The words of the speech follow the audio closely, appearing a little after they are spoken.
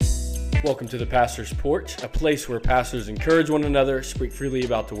Welcome to the Pastor's Porch, a place where pastors encourage one another, speak freely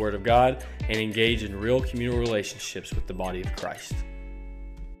about the Word of God, and engage in real communal relationships with the body of Christ.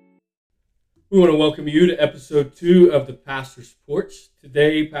 We want to welcome you to episode 2 of the Pastor's Porch.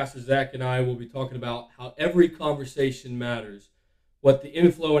 Today, Pastor Zach and I will be talking about how every conversation matters, what the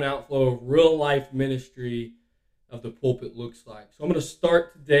inflow and outflow of real-life ministry of the pulpit looks like. So I'm going to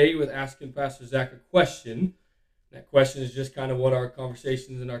start today with asking Pastor Zach a question. That question is just kind of what our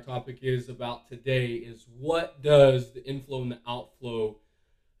conversations and our topic is about today, is what does the inflow and the outflow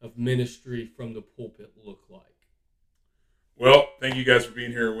of ministry from the pulpit look like? Well, thank you guys for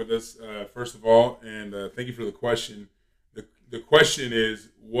being here with us, first of all, and thank you for the question. The question is,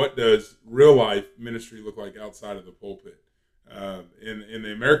 what does real life ministry look like outside of the pulpit? In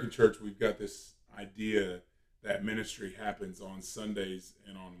the American church, we've got this idea that ministry happens on Sundays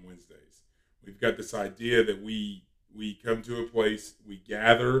and on Wednesdays. We've got this idea that we come to a place, we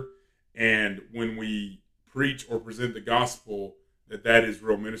gather, and when we preach or present the gospel, that is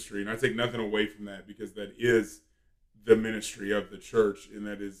real ministry. And I take nothing away from that, because that is the ministry of the church, and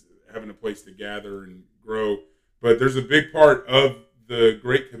that is having a place to gather and grow. But there's a big part of the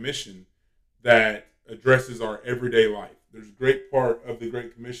Great Commission that addresses our everyday life. There's a great part of the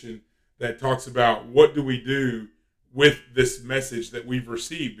Great Commission that talks about what do we do with this message that we've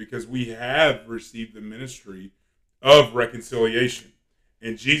received, because we have received the ministry of reconciliation,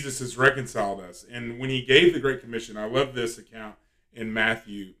 and Jesus has reconciled us. And when he gave the Great Commission, I love this account in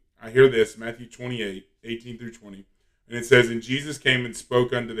Matthew. I hear this, Matthew 28, 18 through 20. And it says, "And Jesus came and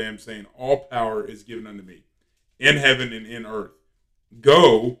spoke unto them, saying, All power is given unto me, in heaven and in earth.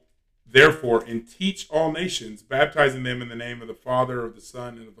 Go, therefore, and teach all nations, baptizing them in the name of the Father, of the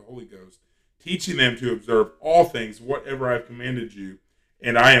Son, and of the Holy Ghost, teaching them to observe all things whatever I have commanded you.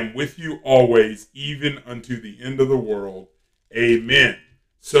 And I am with you always, even unto the end of the world. Amen."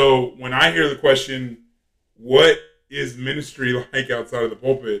 So when I hear the question, what is ministry like outside of the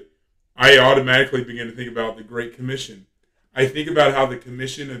pulpit, I automatically begin to think about the Great Commission. I think about how the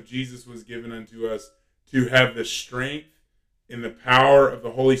commission of Jesus was given unto us to have the strength and the power of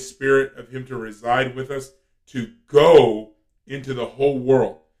the Holy Spirit, of him to reside with us, to go into the whole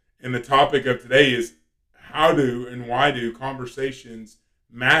world. And the topic of today is, how do and why do conversations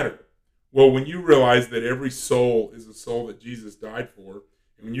matter? Well, when you realize that every soul is a soul that Jesus died for,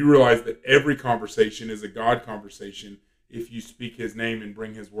 and when you realize that every conversation is a God conversation, if you speak his name and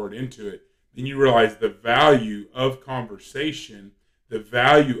bring his word into it, then you realize the value of conversation, the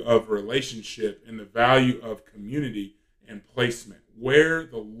value of relationship, and the value of community and placement, where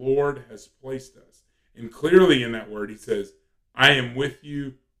the Lord has placed us. And clearly in that word, he says, I am with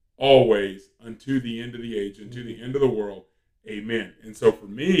you always unto the end of the age, unto the end of the world. Amen. And so for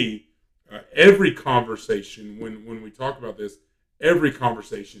me, every conversation, when we talk about this, every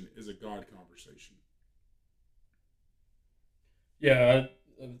conversation is a God conversation. Yeah,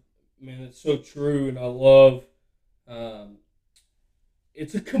 man, it's so true, and I love,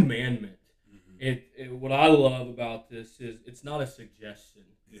 it's a commandment. Mm-hmm. What I love about this is it's not a suggestion.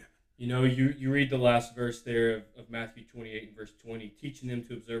 Yeah. You know, you read the last verse there of Matthew 28 and verse 20, teaching them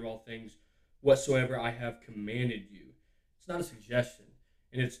to observe all things whatsoever I have commanded you. It's not a suggestion,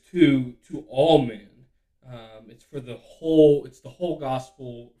 and it's to all men. It's for the whole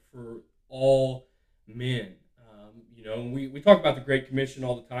gospel for all men. You know, and we talk about the Great Commission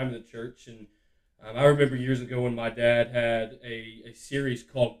all the time in the church, and I remember years ago when my dad had a series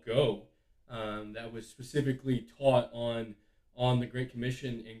called Go that was specifically taught on the Great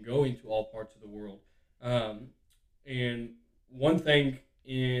Commission and going to all parts of the world. And one thing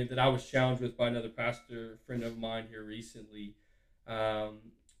that I was challenged with by another pastor friend of mine here recently,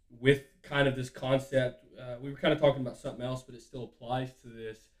 with kind of this concept, we were kind of talking about something else, but it still applies to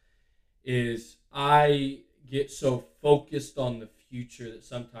this, is I get so focused on the future that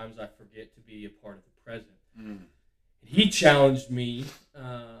sometimes I forget to be a part of the present. Mm. He challenged me,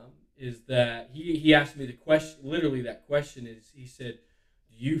 is that he asked me the question, literally that question is, he said,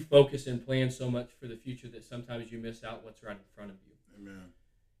 do you focus and plan so much for the future that sometimes you miss out what's right in front of you? Amen.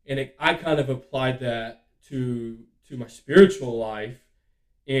 And I kind of applied that to my spiritual life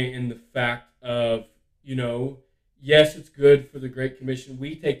in the fact of, you know, yes, it's good for the Great Commission.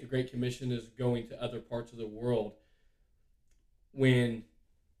 We take the Great Commission as going to other parts of the world, when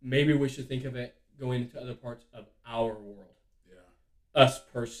maybe we should think of it going into other parts of our world, us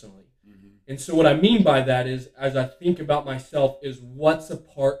personally. Mm-hmm. And so what I mean by that is, as I think about myself, is what's a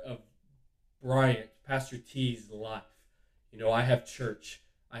part of Bryant, Pastor T's life. You know, I have church,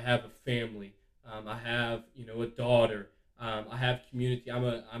 I have a family, I have, you know, a daughter, I have community.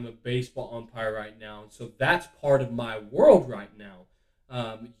 I'm a baseball umpire right now, and so that's part of my world right now.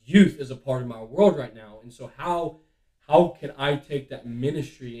 youth is a part of my world right now. And so how can I take that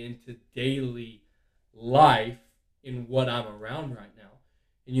ministry into daily life in what I'm around right now?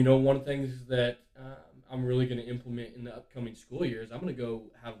 And one of the things that I'm really going to implement in the upcoming school year is I'm going to go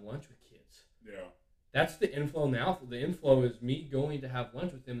have lunch with kids. Yeah. That's the inflow and the outflow. The inflow is me going to have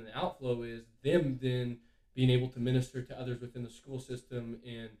lunch with them, and the outflow is them then being able to minister to others within the school system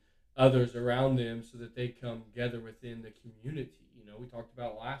and others around them so that they come together within the community. We talked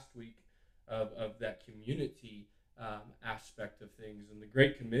about last week of that community aspect of things. And the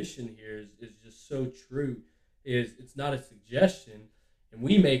Great Commission here is just so true. It's not a suggestion, and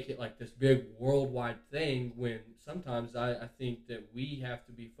we make it like this big worldwide thing when sometimes I think that we have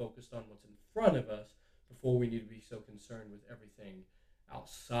to be focused on what's in front of us before we need to be so concerned with everything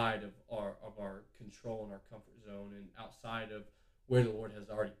outside of our control and our comfort zone and outside of where the Lord has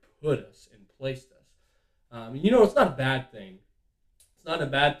already put us and placed us. It's not a bad thing. It's not a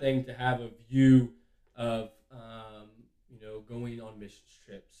bad thing to have a view of going on mission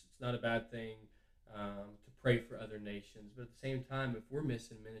trips. It's not a bad thing to pray for other nations. But at the same time, if we're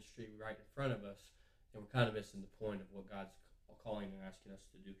missing ministry right in front of us, then we're kind of missing the point of what God's calling and asking us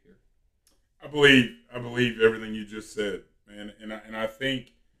to do here. I believe everything you just said, man, and I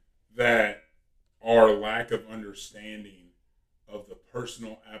think that our lack of understanding of the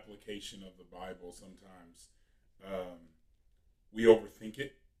personal application of the Bible sometimes we overthink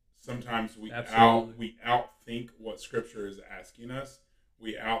it. Sometimes we outthink what Scripture is asking us.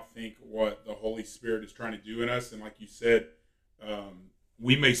 We outthink what the Holy Spirit is trying to do in us, and like you said,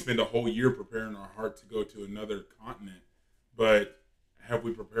 we may spend a whole year preparing our heart to go to another continent, but have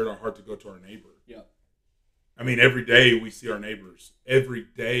we prepared our heart to go to our neighbor? Yeah. I mean, every day we see our neighbors. Every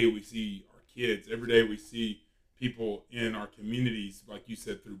day we see our kids. Every day we see people in our communities, like you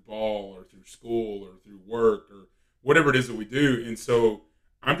said, through ball or through school or through work or whatever it is that we do. And so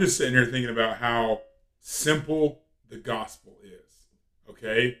I'm just sitting here thinking about how simple the gospel is.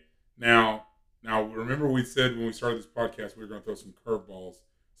 Okay? Now remember we said when we started this podcast we were going to throw some curveballs.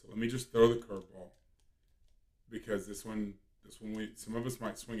 So let me just throw the curveball. Because this one some of us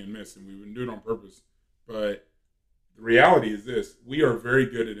might swing and miss, and we wouldn't do it on purpose. But the reality is this: we are very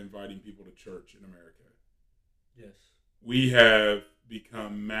good at inviting people to church in America. Yes. We have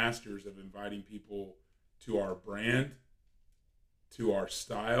become masters of inviting people to our brand, to our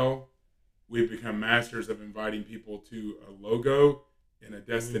style. We've become masters of inviting people to a logo and a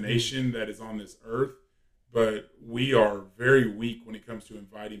destination that is on this earth. But we are very weak when it comes to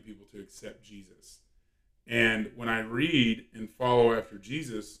inviting people to accept Jesus. And when I read and follow after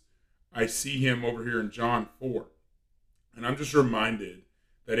Jesus, I see him over here in John 4. And I'm just reminded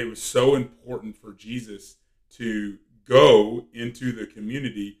that it was so important for Jesus to go into the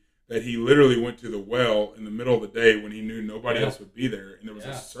community that he literally went to the well in the middle of the day when he knew nobody else would be there. And there was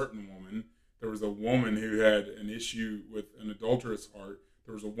a certain woman. There was a woman who had an issue with an adulterous heart.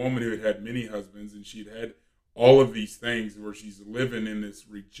 There was a woman who had many husbands, and she'd had all of these things where she's living in this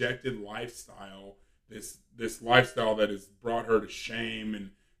rejected lifestyle, this lifestyle that has brought her to shame,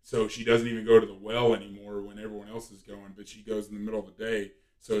 and so she doesn't even go to the well anymore when everyone else is going, but she goes in the middle of the day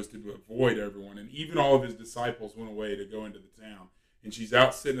so as to avoid everyone. And even all of his disciples went away to go into the town, and she's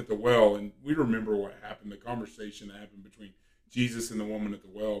out sitting at the well, and we remember what happened, the conversation that happened between Jesus and the woman at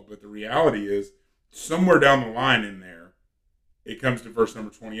the well. But the reality is, somewhere down the line in there, it comes to verse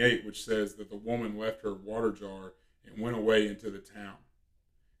number 28, which says that the woman left her water jar and went away into the town.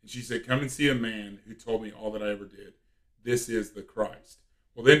 And she said, "Come and see a man who told me all that I ever did. This is the Christ."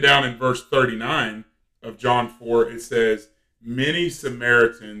 Well, then down in verse 39 of John 4, it says, "Many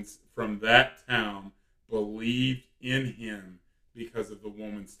Samaritans from that town believed in him because of the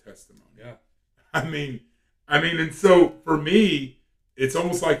woman's testimony." Yeah. I mean, and so for me, it's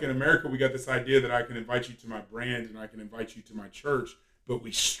almost like in America, we got this idea that I can invite you to my brand and I can invite you to my church, but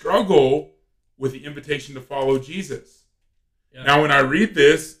we struggle with the invitation to follow Jesus. Yeah. Now, when I read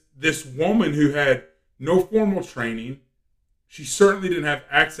this woman who had no formal training, she certainly didn't have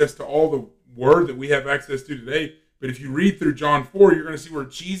access to all the word that we have access to today. But if you read through John 4, you're going to see where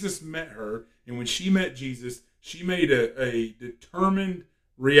Jesus met her. And when she met Jesus, she made a determined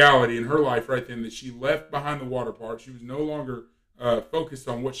reality in her life right then that she left behind the water part. She was no longer focused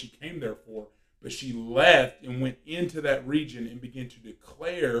on what she came there for, but she left and went into that region and began to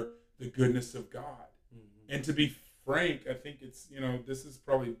declare the goodness of God. Mm-hmm. And to be frank, I think it's, this is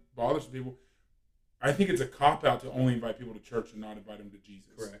probably bothers people. I think it's a cop-out to only invite people to church and not invite them to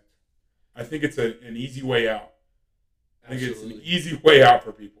Jesus. Correct. I think it's an easy way out. I think Absolutely. it's an easy way out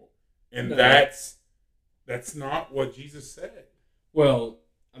for people. And that's not what Jesus said. Well,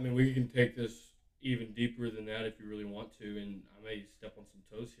 I mean, we can take this even deeper than that if you really want to, and I may step on some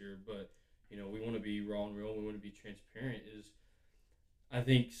toes here, but we want to be raw and real. We want to be transparent. I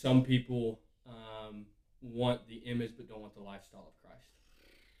think some people want the image but don't want the lifestyle of Christ.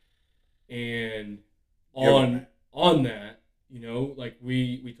 And on that, like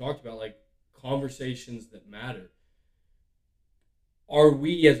we talked about, like conversations that matter. Are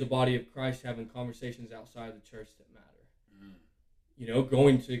we as a body of Christ having conversations outside the church that matter?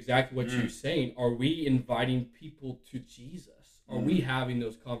 Going to exactly what you're saying. Are we inviting people to Jesus? Are we having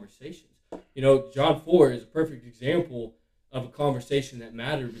those conversations? John 4 is a perfect example of a conversation that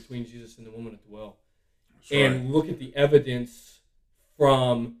mattered between Jesus and the woman at the well. That's and right. Look at the evidence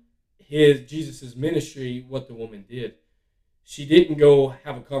from Jesus' ministry, what the woman did. She didn't go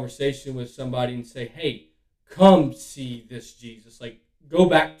have a conversation with somebody and say, hey, come see this Jesus. Like, go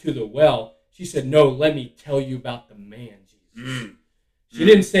back to the well. She said, no, let me tell you about the man, Jesus. She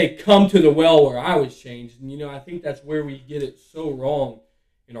didn't say, come to the well where I was changed. And, I think that's where we get it so wrong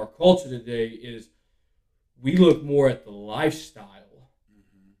in our culture today is we look more at the lifestyle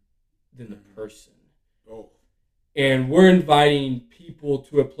than the person. Oh. And we're inviting people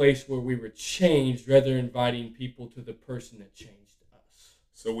to a place where we were changed rather than inviting people to the person that changed us.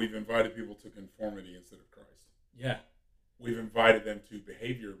 So we've invited people to conformity instead of Christ. Yeah. We've invited them to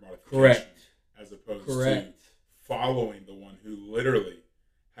behavior modification. Correct. As opposed to following the one who literally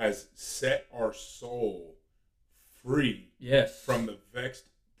has set our soul free from the vexed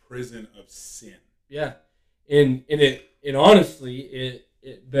prison of sin. Yeah. And honestly,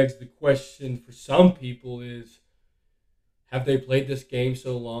 it begs the question for some people is, have they played this game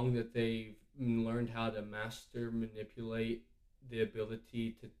so long that they've learned how to manipulate the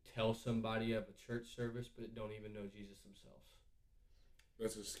ability to tell somebody of a church service but don't even know Jesus themselves?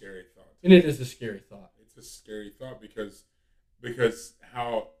 That's a scary thought. And it is a scary thought. It's a scary thought because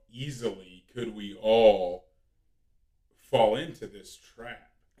how easily could we all fall into this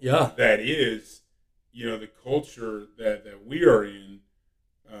trap? Yeah. That is, the culture that we are in.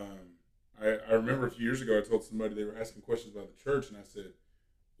 I remember a few years ago I told somebody they were asking questions about the church, and I said,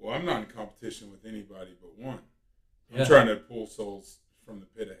 well, I'm not in competition with anybody but one. I'm trying to pull souls from the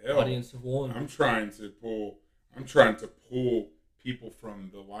pit of hell. Audience of one. I'm trying to pull people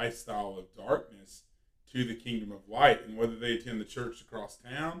from the lifestyle of darkness to the kingdom of light. And whether they attend the church across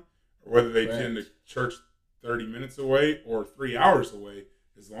town or whether they attend a church 30 minutes away or 3 hours away,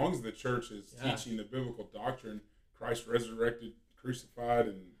 as long as the church is teaching the biblical doctrine, Christ resurrected, crucified,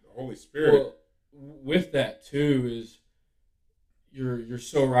 and the Holy Spirit. Well, with that too is you're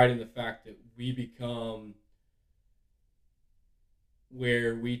so right in the fact that we become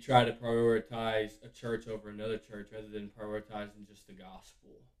where we try to prioritize a church over another church rather than prioritizing just the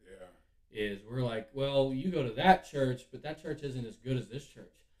gospel. Yeah. Is we're like, well, you go to that church, but that church isn't as good as this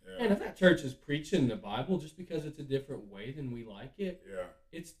church. Yeah. And if that church is preaching the Bible just because it's a different way than we like it,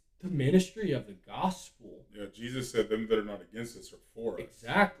 it's the ministry of the gospel. Yeah, Jesus said, "Them that are not against us are for us."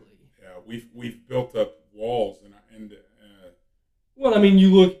 Exactly. Yeah, we've built up walls and well, I mean,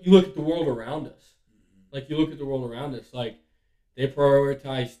 you look at the world around us. Like you look at the world around us, like they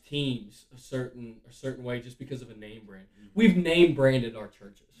prioritize teams a certain way just because of a name brand. We've name branded our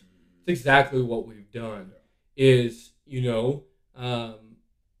churches. It's exactly what we've done. Is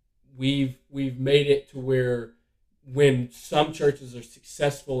we've made it to where when some churches are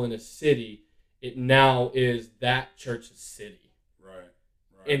successful in a city, it now is that church's city. Right.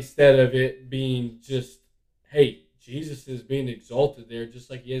 Instead of it being just, hey, Jesus is being exalted there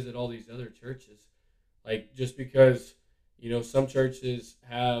just like he is at all these other churches. Like just because, some churches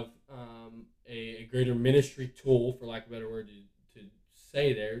have a greater ministry tool, for lack of a better word to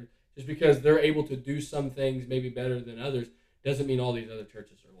say there, just because they're able to do some things maybe better than others, doesn't mean all these other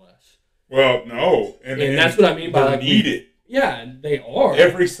churches are less. Well, no. And that's what I mean by like needed. Yeah, they are.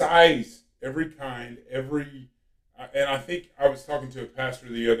 Every size, every kind, and I think I was talking to a pastor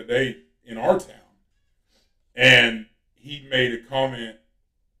the other day in our town, and he made a comment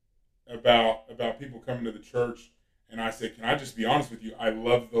about people coming to the church, and I said, can I just be honest with you? I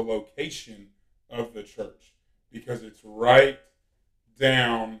love the location of the church because it's right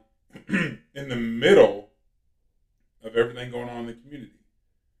down in the middle of everything going on in the community.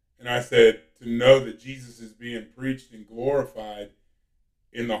 And I said, to know that Jesus is being preached and glorified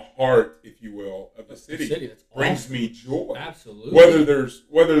in the heart, if you will, of the city brings me joy. Absolutely. Whether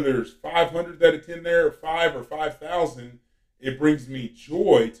there's 500 that attend there, or 5 or 5,000, it brings me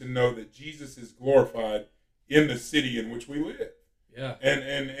joy to know that Jesus is glorified in the city in which we live. Yeah.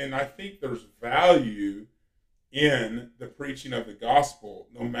 And I think there's value in the preaching of the gospel,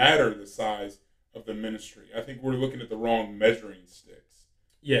 no matter the size of the ministry. I think we're looking at the wrong measuring sticks.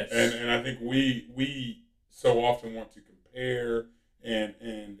 Yes. And I think we so often want to compare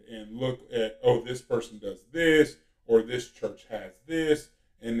and look at, oh, this person does this, or this church has this.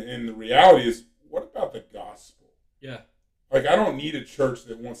 And the reality is, what about the gospel? Yeah. Like, I don't need a church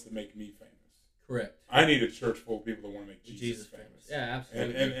that wants to make me famous. Correct. I need a church full of people that want to make Jesus famous. Yeah,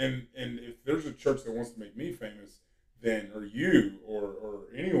 absolutely. And if there's a church that wants to make me famous, then, or you, or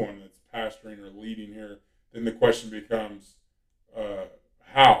anyone that's pastoring or leading here, then the question becomes,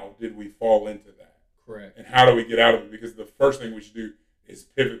 how did we fall into that? Correct. And how do we get out of it? Because the first thing we should do is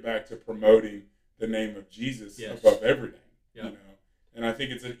pivot back to promoting the name of Jesus above everything. Yep. You know? And I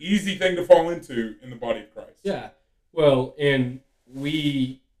think it's an easy thing to fall into in the body of Christ. Yeah. Well, and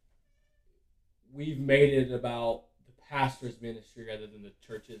we've made it about the pastor's ministry rather than the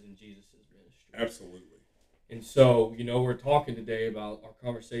church's and Jesus' ministry. Absolutely. And so, we're talking today about our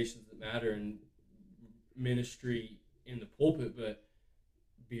conversations that matter and ministry in the pulpit, but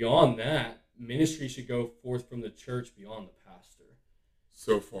beyond that, ministry should go forth from the church beyond the pastor.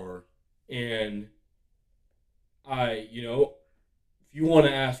 So far. And if you want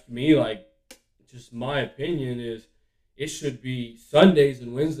to ask me, like, just my opinion is it should be Sundays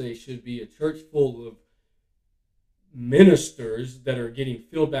and Wednesdays should be a church full of ministers that are getting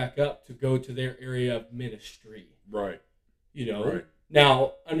filled back up to go to their area of ministry. Right. Right.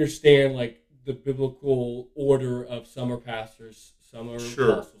 Now, understand, like, the biblical order of some are pastors, some are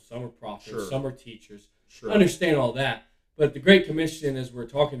apostles, some are prophets, some are teachers. Sure. Understand all that. But the Great Commission, as we're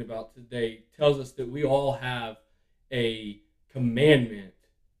talking about today, tells us that we all have a commandment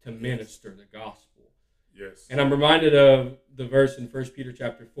to minister the gospel. Yes. And I'm reminded of the verse in 1 Peter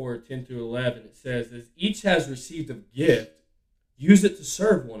chapter 4, 10 through 11. It says, as each has received a gift, use it to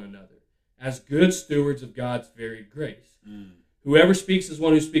serve one another as good stewards of God's varied grace. Whoever speaks is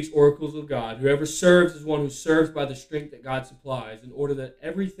one who speaks oracles of God. Whoever serves is one who serves by the strength that God supplies, in order that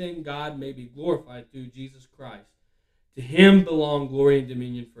everything God may be glorified through Jesus Christ. To him belong glory and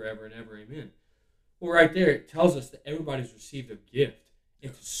dominion forever and ever. Amen. Well, right there, it tells us that everybody's received a gift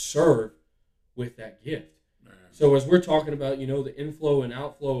and to serve with that gift. Man. So as we're talking about, the inflow and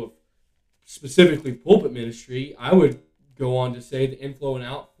outflow of specifically pulpit ministry, I would go on to say the inflow and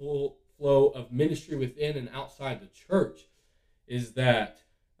outflow of ministry within and outside the church is that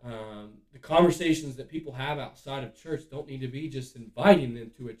the conversations that people have outside of church don't need to be just inviting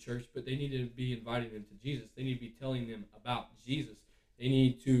them to a church, but they need to be inviting them to Jesus. They need to be telling them about Jesus. They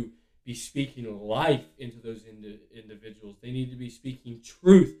need to be speaking life into those individuals. They need to be speaking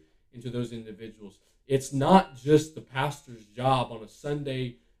truth into those individuals. It's not just the pastor's job on a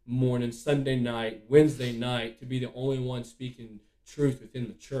Sunday morning, Sunday night, Wednesday night to be the only one speaking truth within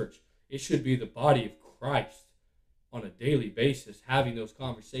the church. It should be the body of Christ on a daily basis, having those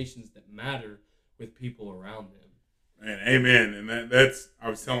conversations that matter with people around them. Man, amen. And that's, I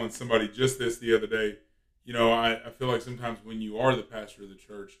was telling somebody just this the other day. I feel like sometimes when you are the pastor of the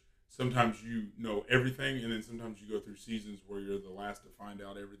church, sometimes you know everything, and then sometimes you go through seasons where you're the last to find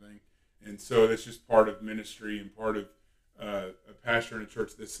out everything. And so that's just part of ministry and part of a pastor in a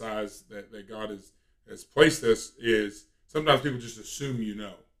church this size that God has placed us is sometimes people just assume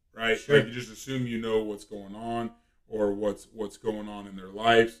right? Sure. Like you just assume what's going on or what's going on in their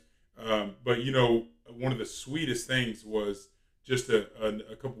lives. But one of the sweetest things was just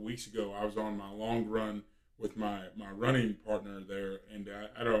a couple weeks ago, I was on my long run with my running partner there, and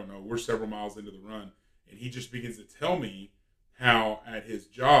I don't know, we're several miles into the run, and he just begins to tell me how at his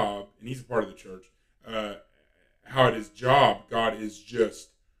job, and he's a part of the church, how at his job God is just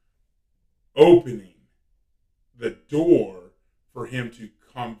opening the door for him to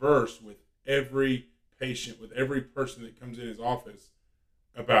converse with every patient, with every person that comes in his office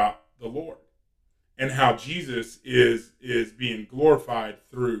about the Lord, and how Jesus is being glorified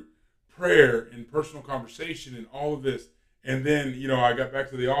through prayer and personal conversation and all of this. And then, I got back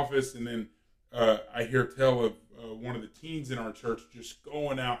to the office, and then I hear tell of one of the teens in our church just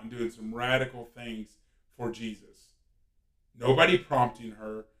going out and doing some radical things for Jesus. Nobody prompting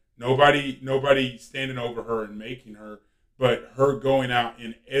her, nobody standing over her and making her, but her going out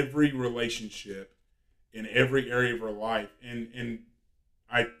in every relationship, in every area of her life. And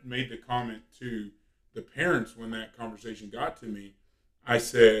I made the comment to the parents when that conversation got to me. I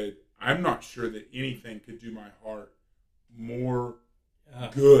said, I'm not sure that anything could do my heart more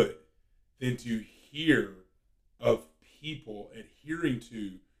good than to hear of people adhering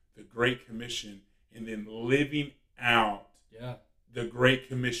to the Great Commission and then living out the Great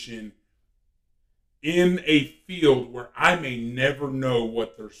Commission in a field where I may never know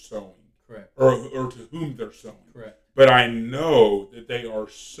what they're sowing. Correct. Or to whom they're sowing. Correct. But I know that they are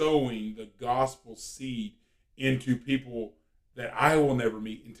sowing the gospel seed into people that I will never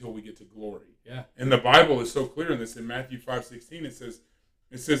meet until we get to glory. Yeah. And the Bible is so clear in this. In Matthew 5:16, it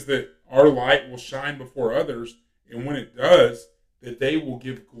says that our light will shine before others, and when it does, that they will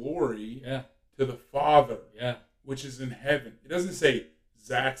give glory to the Father, which is in heaven. It doesn't say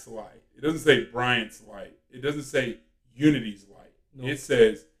Zach's light. It doesn't say Bryant's light. It doesn't say Unity's light. Nope. It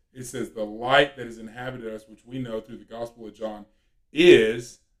says the light that has inhabited us, which we know through the Gospel of John,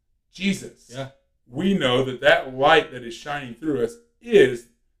 is Jesus. Yeah. We know that light that is shining through us is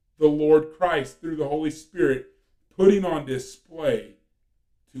the Lord Christ through the Holy Spirit, putting on display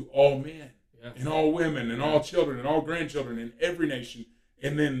to all men and all women and all children and all grandchildren in every nation.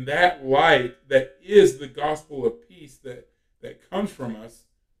 And then that light that is the gospel of peace that comes from us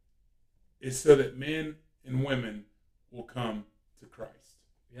is so that men and women will come to Christ.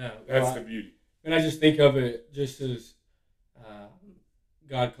 Yeah. That's the beauty. And I just think of it just as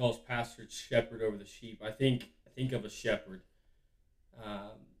God calls pastor shepherd over the sheep. I think of a shepherd.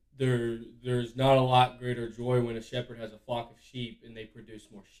 There's not a lot greater joy when a shepherd has a flock of sheep and they produce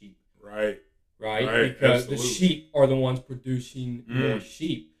more sheep. Right. Because absolutely. the sheep are the ones producing more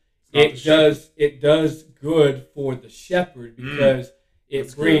sheep. It does good for the shepherd because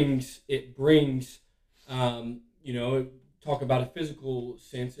it brings talk about a physical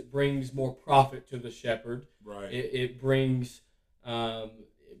sense. It brings more profit to the shepherd. Right. It brings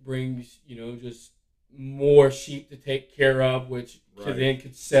just more sheep to take care of, which then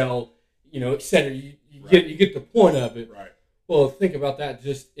could sell, etc. You get the point of it. Right. Well, think about that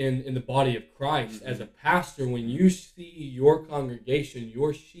just in the body of Christ. As a pastor, when you see your congregation,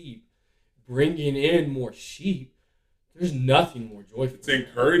 your sheep, bringing in more sheep, there's nothing more joyful. It's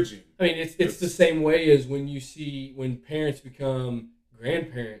encouraging. I mean, it's the same way as when parents become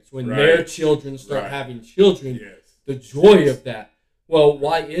grandparents, when their children start having children, the joy of that. Well,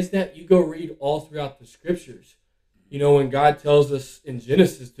 why is that? You go read all throughout the scriptures. When God tells us in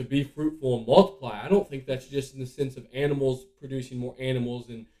Genesis to be fruitful and multiply, I don't think that's just in the sense of animals producing more animals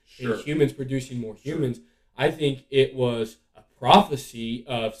and humans producing more humans. I think it was a prophecy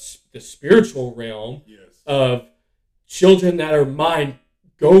of the spiritual realm of children that are mine.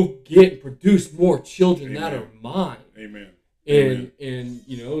 Go get and produce more children that are mine. Amen. And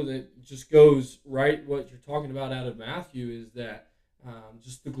that just goes right what you're talking about out of Matthew is that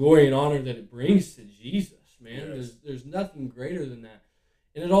just the glory and honor that it brings to Jesus. Man, there's nothing greater than that.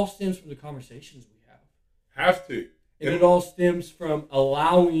 And it all stems from the conversations we have. Have to. And it all stems from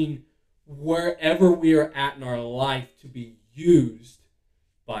allowing wherever we are at in our life to be used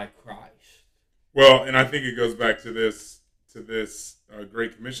by Christ. Well, and I think it goes back to this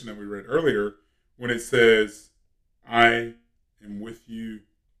Great Commission that we read earlier when it says, I am with you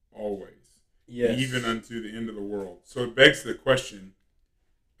always, even unto the end of the world. So it begs the question,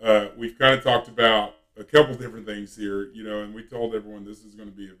 we've kind of talked about a couple different things here, and we told everyone this is going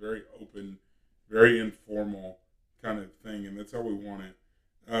to be a very open, very informal kind of thing, and that's how we want it.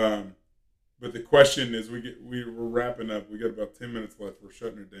 But the question is, we're wrapping up. We got about 10 minutes left. We're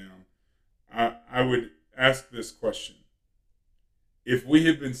shutting it down. I would ask this question: if we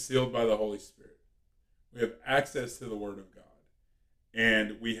have been sealed by the Holy Spirit, we have access to the Word of God,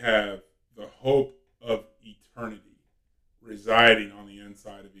 and we have the hope of eternity residing on the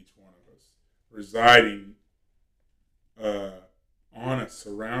inside of each one of us, residing on us,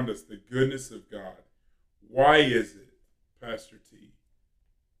 around us, the goodness of God. Why is it, Pastor T,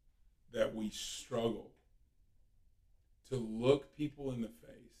 that we struggle to look people in the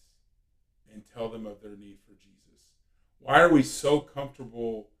face and tell them of their need for Jesus? Why are we so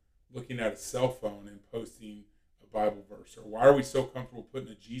comfortable looking at a cell phone and posting a Bible verse? Or why are we so comfortable putting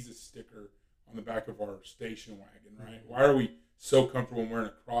a Jesus sticker on the back of our station wagon, right? Why are we so comfortable in wearing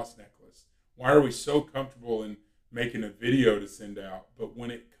a cross necklace? Why are we so comfortable in making a video to send out? But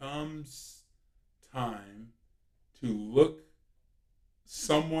when it comes time to look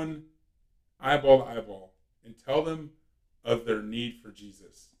someone eyeball to eyeball and tell them of their need for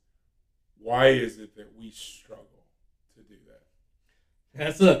Jesus, why is it that we struggle to do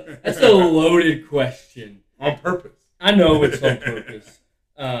that? That's a loaded question. On purpose. I know it's on purpose.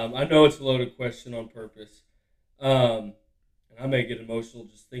 I know it's a loaded question on purpose. And I may get emotional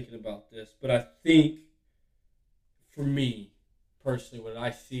just thinking about this, but I think for me personally, what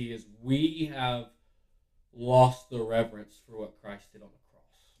I see is we have lost the reverence for what Christ did on the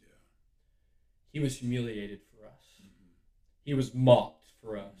cross. Yeah. He was humiliated for us. Mm-hmm. He was mocked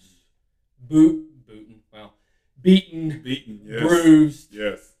for us. Beaten, yes. Bruised,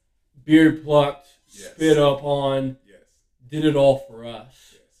 yes. Beard plucked, yes. Spit up on, yes. Did it all for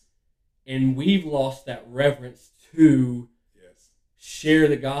us. Yes. And we've lost that reverence to share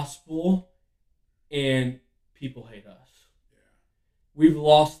the gospel, and people hate us. we've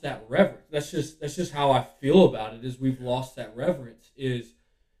lost that reverence. That's just how I feel about it. Is we've lost that reverence. Is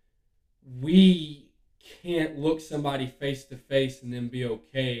we can't look somebody face to face and then be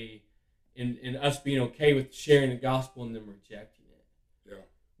okay, and us being okay with sharing the gospel and them rejecting it. Yeah.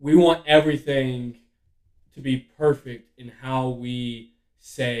 We want everything to be perfect in how we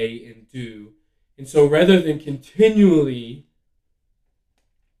say and do. And so rather than continually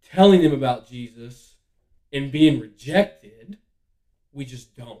telling them about Jesus and being rejected, we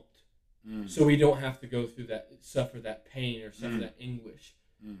just don't. So we don't have to go through that, suffer that pain or suffer that anguish.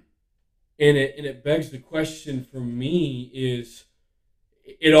 And it begs the question for me is,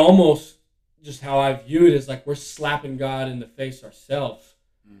 it almost, just how I view it, is like we're slapping God in the face ourselves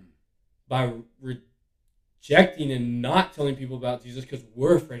by rejecting and not telling people about Jesus because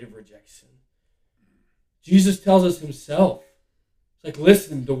we're afraid of rejection. Jesus tells us himself, it's like,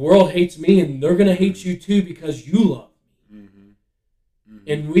 listen, the world hates me and they're going to hate you too because you love me.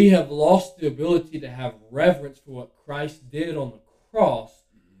 And we have lost the ability to have reverence for what Christ did on the cross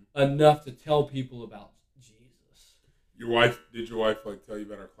enough to tell people about Jesus. Did your wife like tell you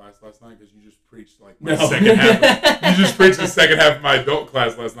about our class last night? Because you just preached like my second half. You just preached the second half of my adult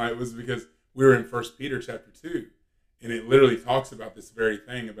class last night. It was because we were in 1 Peter chapter 2, and it literally talks about this very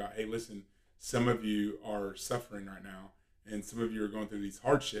thing about, hey, listen, some of you are suffering right now, and some of you are going through these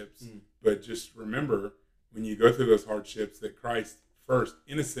hardships, but just remember, when you go through those hardships, that Christ first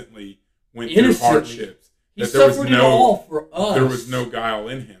innocently went through hardships. He suffered it all for us. There was no guile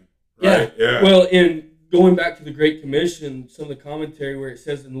in him. Right? Yeah. Well, in going back to the Great Commission, some of the commentary where it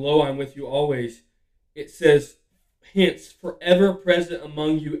says, "And lo, I'm with you always," it says, "Hence, forever present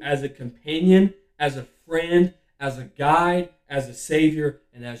among you as a companion, as a friend, as a guide, as a savior,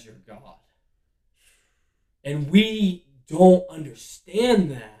 and as your God." And we don't understand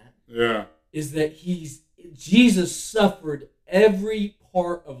that. Yeah. Is that Jesus suffered every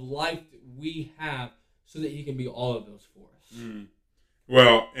part of life that we have so that he can be all of those for us.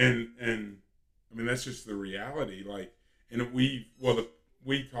 Well, and I mean, that's just the reality. Like, and we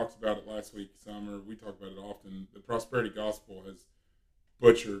talked about it last week, Summer. We talk about it often. The prosperity gospel has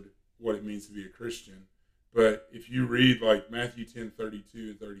butchered what it means to be a Christian. But if you read like Matthew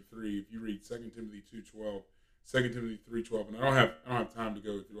 10:32 and 33, if you read 2 Timothy 2:12, 2 Timothy 3:12, and I don't have time to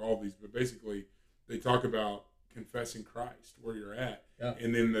go through all these, but basically they talk about confessing Christ where you're at. Yeah.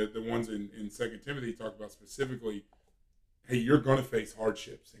 And then the ones in 2 Timothy talk about specifically, hey, you're going to face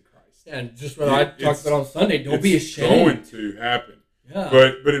hardships in Christ. Yeah, and just what I talked about on Sunday, don't be ashamed. It's going to happen. Yeah.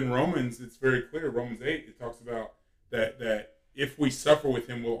 But in Romans, it's very clear. Romans 8, it talks about that if we suffer with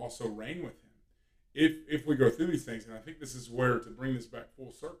him, we'll also reign with him. If we go through these things, and I think this is where, to bring this back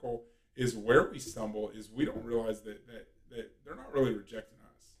full circle, is where we stumble, is we don't realize that they're not really rejecting us.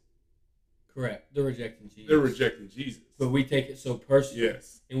 Correct. They're rejecting Jesus. They're rejecting Jesus. But we take it so personally.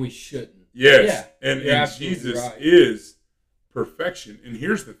 Yes. And we shouldn't. Yes. Yeah, and Jesus right. is perfection. And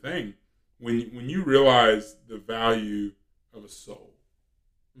here's the thing. When you realize the value of a soul,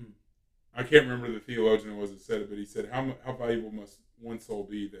 I can't remember the theologian who said it, but he said, how valuable must one soul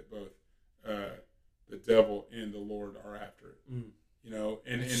be that both the devil and the Lord are after it? You know,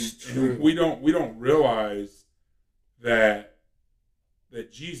 and we don't realize that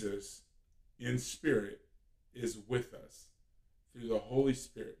Jesus in spirit is with us through the Holy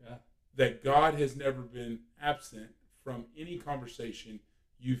Spirit. Yeah. That God has never been absent from any conversation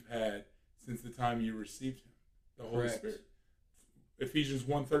you've had since the time you received him, the Holy Spirit. Ephesians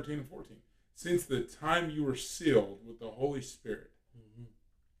 1:13 and 14. Since the time you were sealed with the Holy Spirit.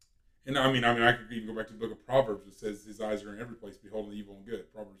 And I mean, I could even go back to the book of Proverbs. It says his eyes are in every place, beholding the evil and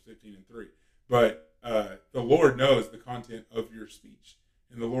good. Proverbs 15 and 3. But the Lord knows the content of your speech.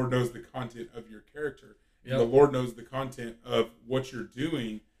 And the Lord knows the content of your character. And the Lord knows the content of what you're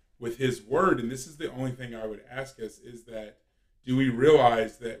doing with his word. And this is the only thing I would ask us, is that, do we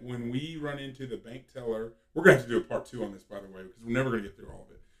realize that when we run into the bank teller, we're going to have to do a part 2 on this, by the way, because we're never going to get through all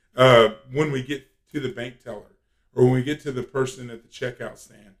of it. When we get to the bank teller, or when we get to the person at the checkout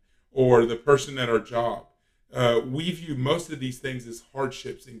stand, or the person at our job, we view most of these things as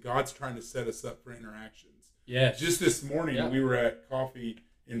hardships, and God's trying to set us up for interactions. Yes. Just this morning, we were at coffee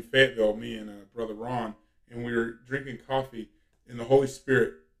in Fayetteville, me and Brother Ron, and we were drinking coffee, and the Holy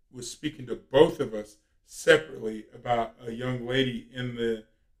Spirit was speaking to both of us separately about a young lady in the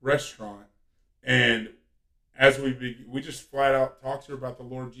restaurant. And as we just flat out talked to her about the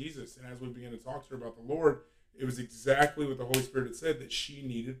Lord Jesus, and as we began to talk to her about the Lord, it was exactly what the Holy Spirit had said, that she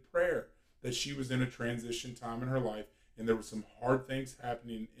needed prayer, that she was in a transition time in her life, and there were some hard things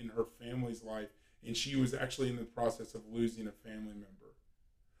happening in her family's life, and she was actually in the process of losing a family member.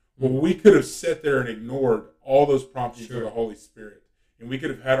 Well, we could have sat there and ignored all those promptings of the Holy Spirit, and we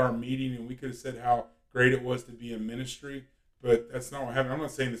could have had our meeting, and we could have said how great it was to be in ministry, but that's not what happened. I'm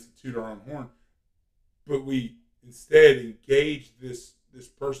not saying this to toot our own horn, but we instead engaged this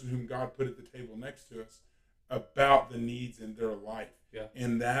person whom God put at the table next to us about the needs in their life. Yeah.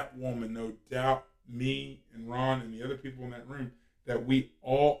 And that woman, no doubt, me and Ron and the other people in that room, that we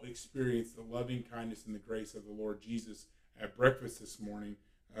all experienced the loving kindness and the grace of the Lord Jesus at breakfast this morning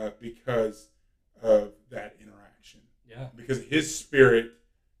because of that interaction. Yeah. Because of his spirit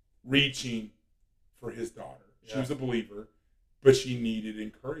reaching for his daughter. Yeah. She was a believer, but she needed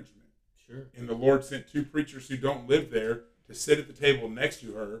encouragement. Sure. And the Lord sent two preachers who don't live there to sit at the table next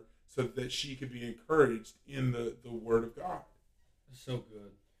to her so that she could be encouraged in the Word of God. That's so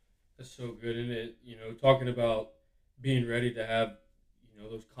good. That's so good. And it, talking about being ready to have,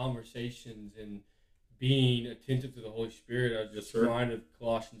 those conversations and being attentive to the Holy Spirit. I was just reminded of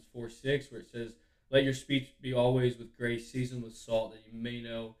Colossians 4:6, where it says, "Let your speech be always with grace, seasoned with salt, that you may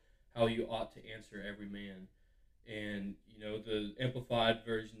know how you ought to answer every man." And, the Amplified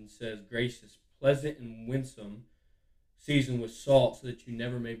Version says, "Grace is pleasant and winsome, seasoned with salt, so that you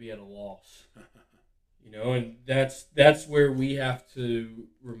never may be at a loss." And that's where we have to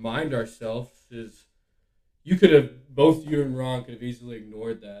remind ourselves is both you and Ron could have easily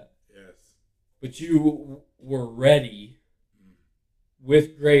ignored that. Yes. But you were ready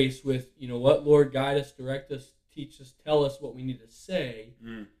with grace, with, what, Lord, guide us, direct us, teach us, tell us what we need to say.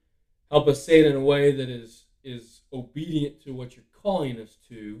 Help us say it in a way that is obedient to what you're calling us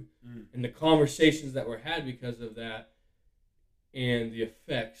to, and the conversations that were had because of that, and the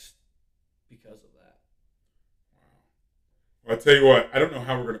effects because of that. Well, I'll tell you what, I don't know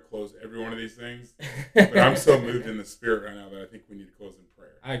how we're going to close every one of these things, but I'm so moved in the spirit right now that I think we need to close in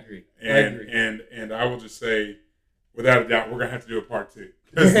prayer. I agree. And I will just say, without a doubt, we're going to have to do a part 2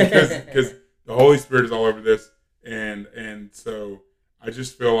 because the Holy Spirit is all over this. And so I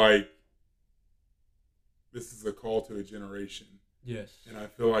just feel like this is a call to a generation. Yes. And I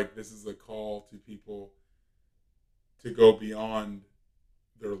feel like this is a call to people to go beyond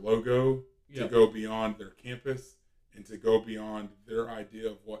their logo, to go beyond their campus, and to go beyond their idea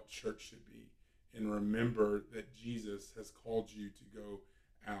of what church should be. And remember that Jesus has called you to go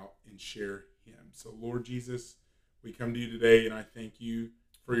out and share him. So, Lord Jesus, we come to you today, and I thank you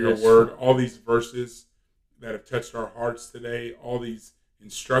for your word, all these verses that have touched our hearts today, all these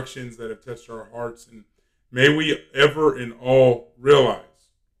instructions that have touched our hearts. And may we ever and all realize,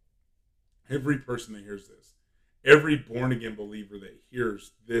 every person that hears this, every born-again believer that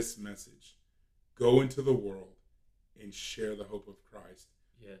hears this message, go into the world and share the hope of Christ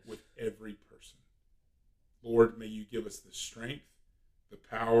with every person. Lord, may you give us the strength, the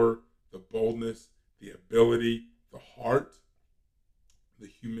power, the boldness, the ability, the heart, the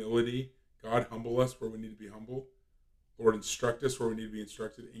humility. God, humble us where we need to be humble. Lord, instruct us where we need to be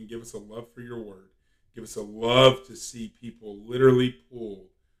instructed, and give us a love for your word. Give us a love to see people literally pulled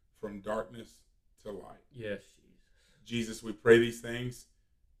from darkness to light. Yes, Jesus. Jesus, we pray these things.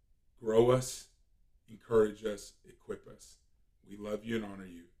 Grow us, encourage us, equip us. We love you and honor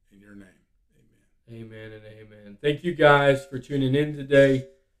you. In your name, amen. Amen and amen. Thank you guys for tuning in today.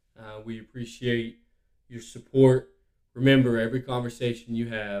 We appreciate your support. Remember, every conversation you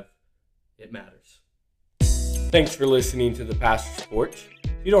have, it matters. Thanks for listening to the Pastor's Porch.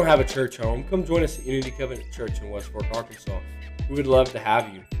 If you don't have a church home, come join us at Unity Covenant Church in West Fork, Arkansas. We would love to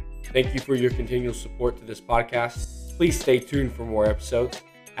have you. Thank you for your continual support to this podcast. Please stay tuned for more episodes.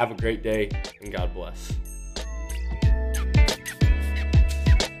 Have a great day, and God bless.